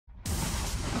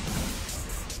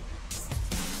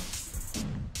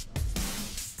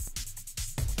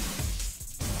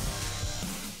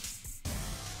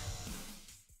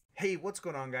Hey, what's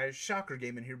going on, guys? Shocker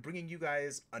Gaming here, bringing you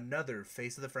guys another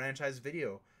Face of the Franchise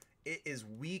video. It is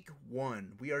week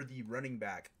 1. We are the running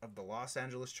back of the Los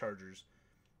Angeles Chargers,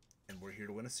 and we're here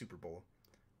to win a Super Bowl.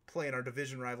 Playing our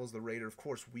division rivals, the Raiders, of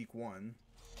course, week 1.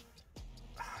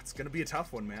 It's going to be a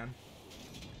tough one, man.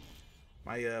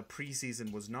 My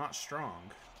preseason was not strong,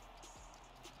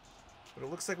 but it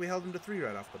looks like we held them to 3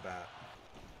 right off the bat.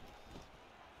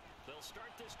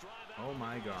 Oh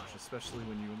my gosh, especially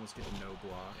when you almost get no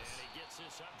blocks.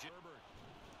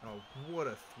 Oh, what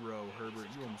a throw, Herbert.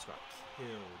 You almost got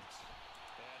killed.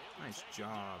 Nice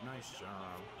job, nice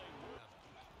job.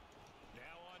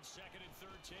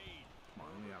 Come on,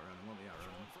 let me outrun him, let me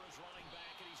outrun him.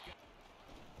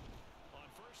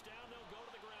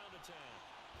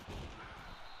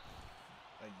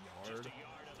 A yard.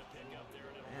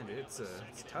 And it's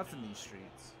tough in these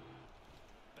streets.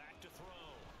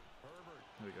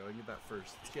 There we go. I get that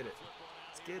first. Let's get it.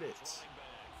 Let's get it.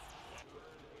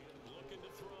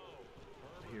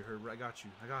 Here, Herbert. I got you.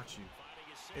 I got you.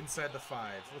 Inside the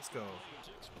 5. Let's go.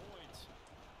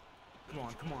 Come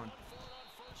on. Come on.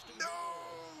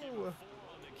 No!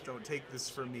 Don't take this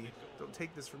from me. Don't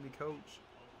take this from me, coach.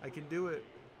 I can do it.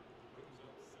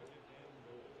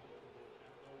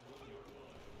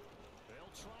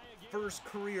 First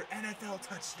career NFL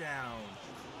touchdown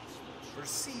for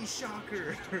C.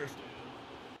 Shocker.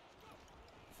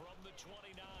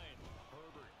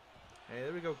 Hey,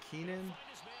 there we go, Keenan.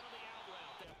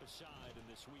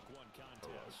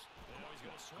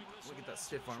 Look at that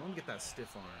stiff arm. Let me get that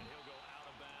stiff arm.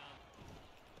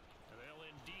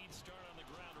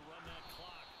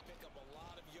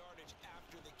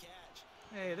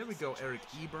 Hey, there we go, Eric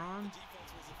Ebron.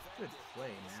 Good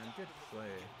play, man. Good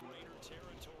play.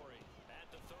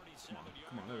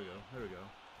 Come on, there we go. There we go.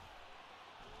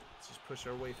 Let's just push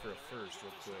our way for a first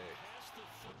real quick.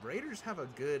 The Raiders have a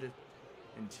good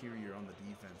interior on the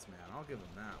defense, man. I'll give them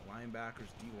that. Linebackers,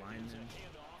 D linemen.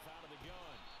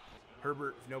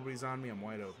 Herbert, if nobody's on me, I'm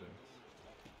wide open.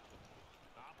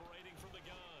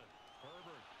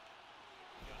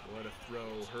 What a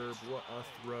throw, Herb. What a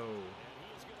throw.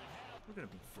 We're going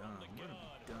to be dumb. We're going to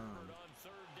be dumb.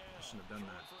 I shouldn't have done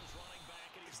that.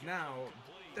 Because now,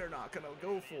 they're not going to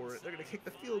go for it. They're going to kick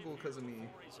the field goal because of me.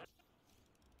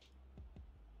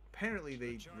 Apparently,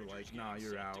 they were like, nah,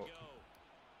 you're out.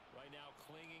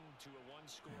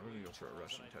 Yeah, we're going to go for a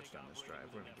rushing touchdown this drive.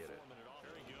 We're going to get it.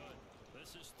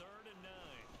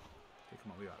 Okay,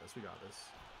 come on. We got this. We got this.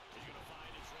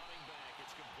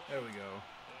 There we go.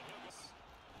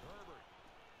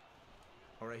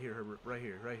 Oh, right here, Herbert. Right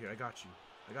here. Right here. I got you.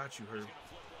 I got you, Herb.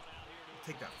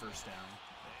 Take that first down.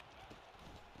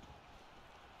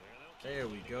 There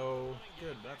we go.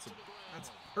 Good. That's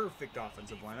perfect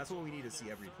offensive line. That's what we need to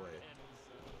see every play.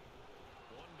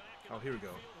 Oh, here we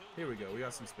go. Here we go. We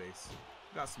got some space.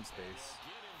 We got some space.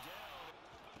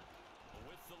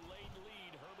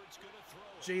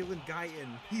 Jalen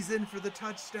Guyton. He's in for the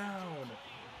touchdown.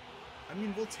 I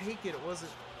mean, we'll take it. It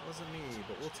wasn't me,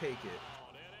 but we'll take it.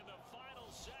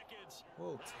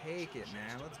 We'll take it,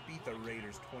 man. Let's beat the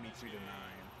Raiders 23-9.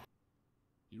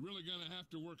 You're really gonna have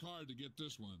to work hard to get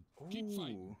this one. Ooh. Keep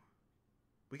fighting.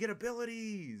 We get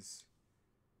abilities.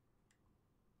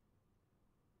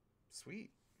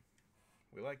 Sweet.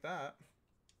 We like that.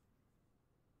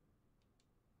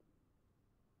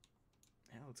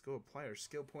 Yeah, let's go apply our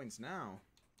skill points now.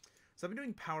 So I've been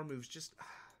doing power moves just...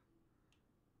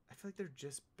 I feel like they're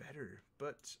just better,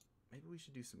 but maybe we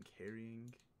should do some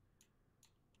carrying.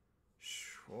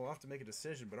 We'll have to make a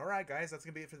decision, but alright guys, that's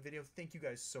going to be it for the video. Thank you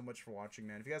guys so much for watching,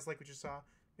 man. If you guys like what you saw,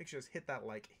 make sure to hit that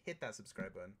like, hit that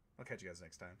subscribe button. I'll catch you guys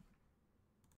next time.